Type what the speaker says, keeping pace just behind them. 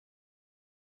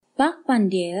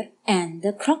Pandir and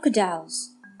the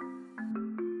Crocodiles.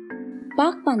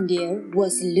 Pandir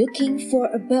was looking for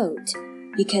a boat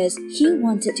because he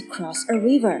wanted to cross a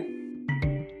river.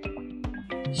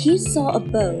 He saw a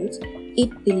boat.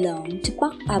 It belonged to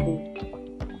Abu.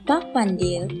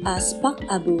 Pandir asked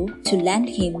Abu to lend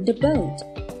him the boat.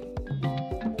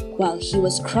 While he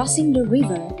was crossing the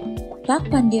river,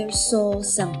 Pandir saw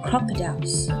some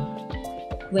crocodiles.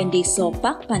 When they saw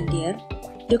Pandir,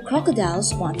 the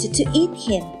crocodiles wanted to eat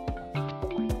him.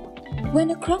 When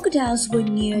the crocodiles were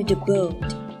near the boat,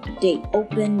 they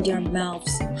opened their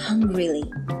mouths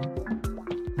hungrily.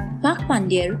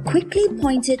 Pandir quickly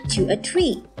pointed to a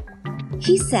tree.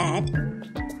 He said,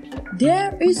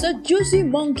 "There is a juicy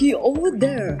monkey over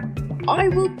there. I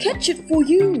will catch it for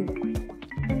you."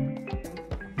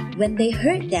 When they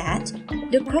heard that,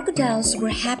 the crocodiles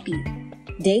were happy.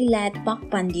 They let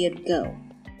Pandir go.